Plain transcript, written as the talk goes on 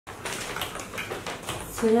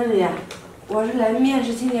孙经理，我是来面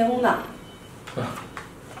试清洁工的。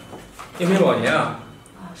应聘保洁啊？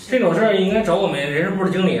这种事儿应该找我们人事部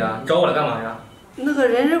的经理啊，你找我来干嘛呀？那个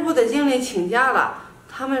人事部的经理请假了，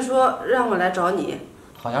他们说让我来找你。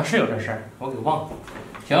好像是有这事儿，我给忘了。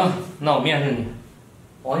行，那我面试你。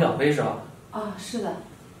王小飞是吧？啊，是的。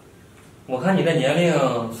我看你的年龄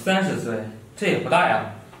30岁，这也不大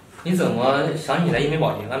呀，你怎么想起来应聘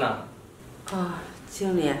保洁了呢？啊，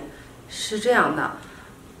经理，是这样的，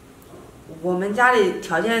我们家里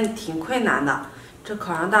条件挺困难的，这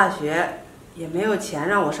考上大学也没有钱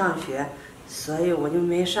让我上学，所以我就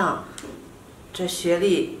没上。这学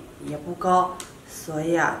历也不高，所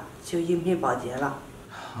以啊，就应聘保洁了。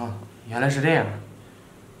哦，原来是这样。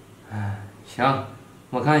行，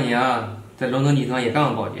我看你啊，在伦敦集团也干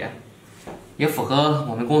过保洁，也符合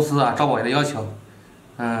我们公司啊招保洁的要求。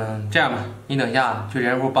这样吧，你等一下去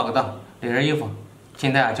人事部报个到，领身衣服，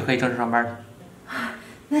现在啊就可以正式上班了。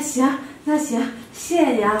那行，谢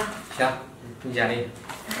谢你啊。行，你简历。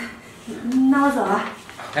那我走了。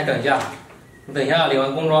哎，等一下，你等一下领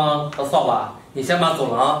完工装和扫把，你先把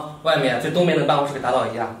走廊外面最东边的办公室给打扫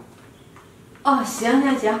一下。哦，行，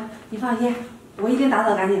你放心，我一定打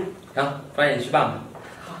扫干净。行，抓紧去办吧。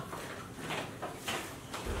好。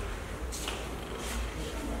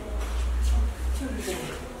就是这个。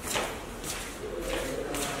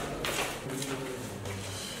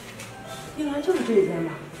应该就是这一间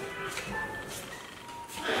吧。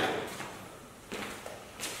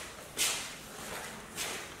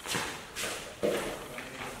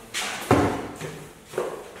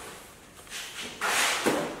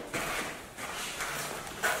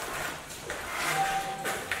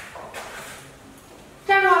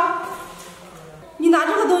站住！你拿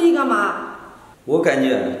这个东西干嘛？我感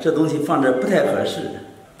觉这东西放这不太合适。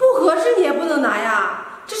不合适你也不能拿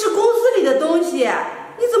呀，这是公司里的东西。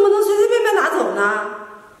你怎么能随随便便拿走呢？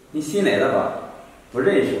你新来的吧，不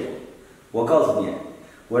认识我。我告诉你，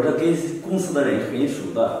我这跟公司的人很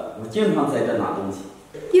熟的，我经常在这拿东西。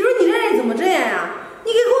你说你这人怎么这样呀？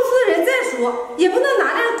你跟公司的人再熟，也不能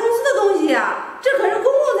拿这公司的东西呀，这可是公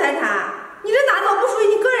共财产，你这拿走不属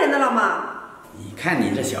于你个人的了吗？你看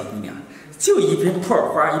你这小姑娘，就一盆破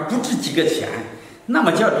花，也不值几个钱，那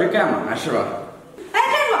么较真干嘛是吧？哎，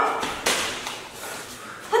站住！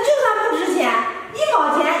它就算不值钱，1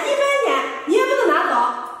毛钱、1分钱，你也不能拿走。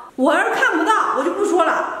我要是看不到，我就不说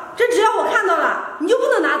了。这只要我看到了，你就不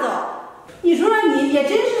能拿走。你说说你也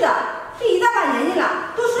真是的，这一大把年纪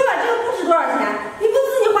了，都说了这个不值多少钱，你不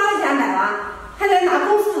自己花的钱买吗？还来拿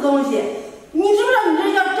公司的东西，你知不知道你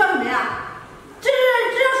这叫什么呀？这要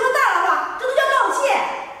说大了话，这都叫盗窃。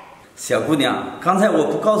小姑娘，刚才我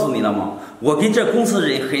不告诉你了吗？我跟这公司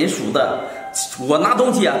人很熟的，我拿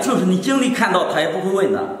东西啊，就是你经理看到他也不会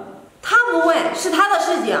问的。他不问是他的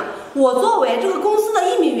事情，我作为这个公司的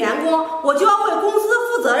1名员工，我就要为公司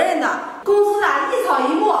负责任的。公司啊，一草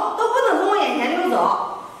一木都不能从我眼前溜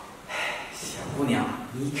走。小姑娘，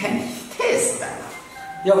你看你太死板了，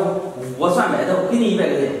要不我算买的，我给你100块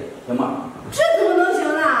钱，行吗？这怎么能行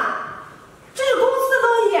呢？这是公司的东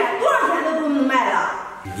西，多少钱都不能卖的。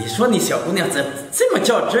你说你小姑娘怎这么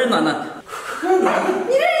较真呢？那哪个？你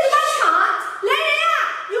这人怎么抢啊？来人呀！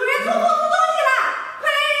有人偷公司东西了，快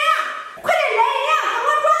来人呀！快点来人呀！赶快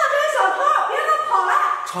抓到这个小偷，别让他跑了。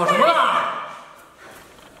吵什么呢？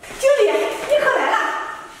经理，你可来了！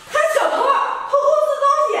他是小偷，偷公司东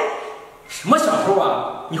西。什么小偷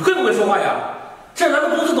啊？你会不会说话呀？这是咱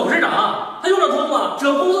们公司董事长，他用得偷吗？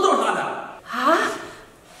整个公司都是他的。啊，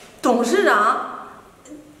董事长，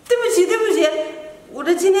对不起，我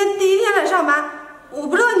这今天第1天来上班，我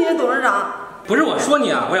不知道你是董事长。不是我说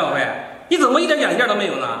你啊，王小飞，你怎么一点眼力都没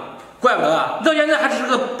有呢？怪不得你到现在还只是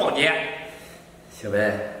个保洁。小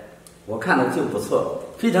白，我看着就不错，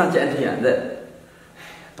非常坚持原则。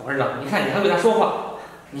董事长，你看你还为他说话，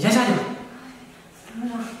你先下去吧。董事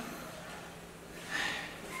长，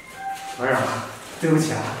董事长，对不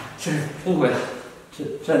起啊，是误会了。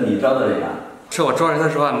这你招的人啊？是我招人的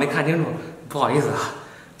时候啊没看清楚，不好意思啊。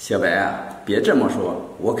小白啊，别这么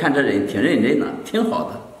说，我看这人挺认真的，挺好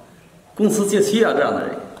的，公司就需要这样的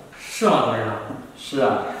人。是吗，董事长？是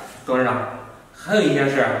啊，董事长，还有一件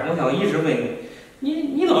事，我想一直问你，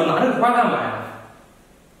你老拿这个花干嘛呀？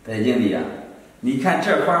白经理啊，你看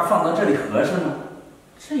这花放到这里合适吗？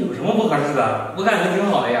这有什么不合适的？我感觉挺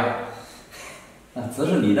好的呀。那只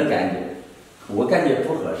是你的感觉，我感觉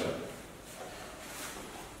不合适。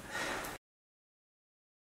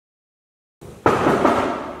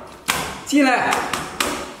进来。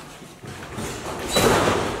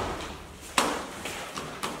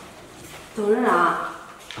董事长，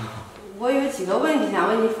我有几个问题想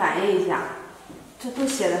问你反映一下，这都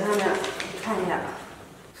写在上面，你看一下吧。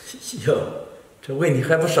哟，这问题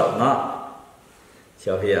还不少呢。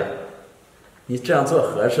小飞啊，你这样做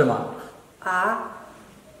合适吗？啊，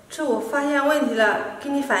这我发现问题了，给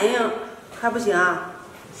你反映还不行啊？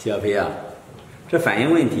小飞啊，这反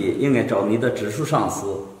映问题应该找你的直属上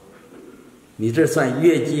司，你这算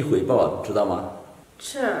越级汇报，知道吗？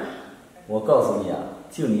这，我告诉你啊，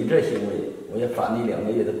就你这行为，我要罚你2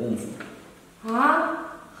个月的工资。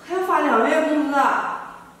啊，还要发2个月工资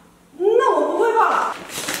啊？那我不汇报了。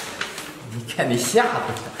你看你吓唬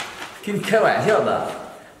我，跟你开玩笑的。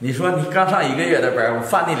你说你刚上1个月的班，我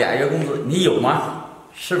发你2月工资，你有吗？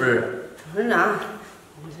是不是？董事长，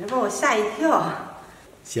你这把我吓一跳。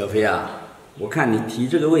小飞啊，我看你提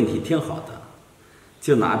这个问题挺好的，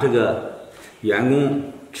就拿这个员工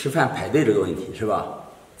吃饭排队这个问题是吧？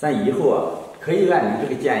咱以后啊，可以按你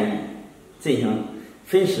这个建议进行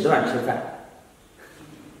分时段吃饭。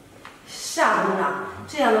是啊，董事长，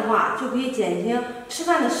这样的话就可以减轻吃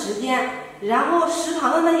饭的时间，然后食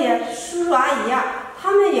堂的那些叔叔阿姨呀，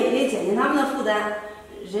他们也可以减轻他们的负担。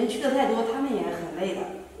人去的太多，他们也很累的。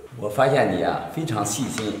我发现你啊非常细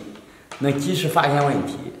心，能及时发现问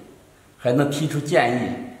题，还能提出建议。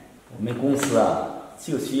我们公司啊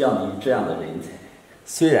就需要你这样的人才。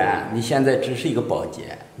虽然你现在只是一个保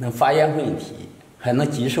洁，能发现问题，还能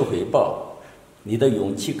及时汇报，你的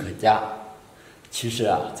勇气可嘉。其实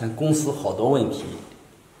啊，咱公司好多问题，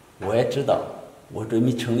我也知道。我准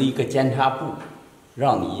备成立一个监察部，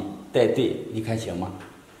让你带队，你看行吗？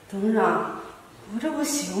董事长，我这不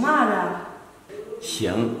行吗？这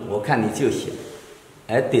行，我看你就行。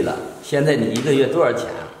哎，对了，现在你1个月多少钱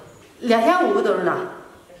啊？2500，董事长。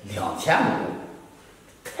2500，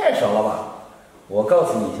太少了吧？我告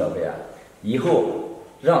诉你，小飞啊，以后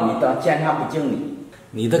让你当监察部经理，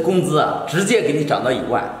你的工资啊直接给你涨到1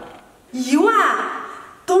万。1万？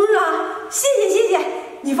董事长，谢谢，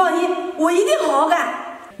你放心，我一定好好干。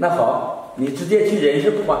那好，你直接去人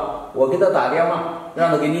事部吧，我给他打电话，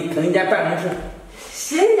让他给你腾一间办公室。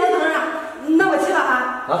行，董事长，那我去了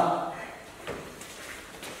啊。好。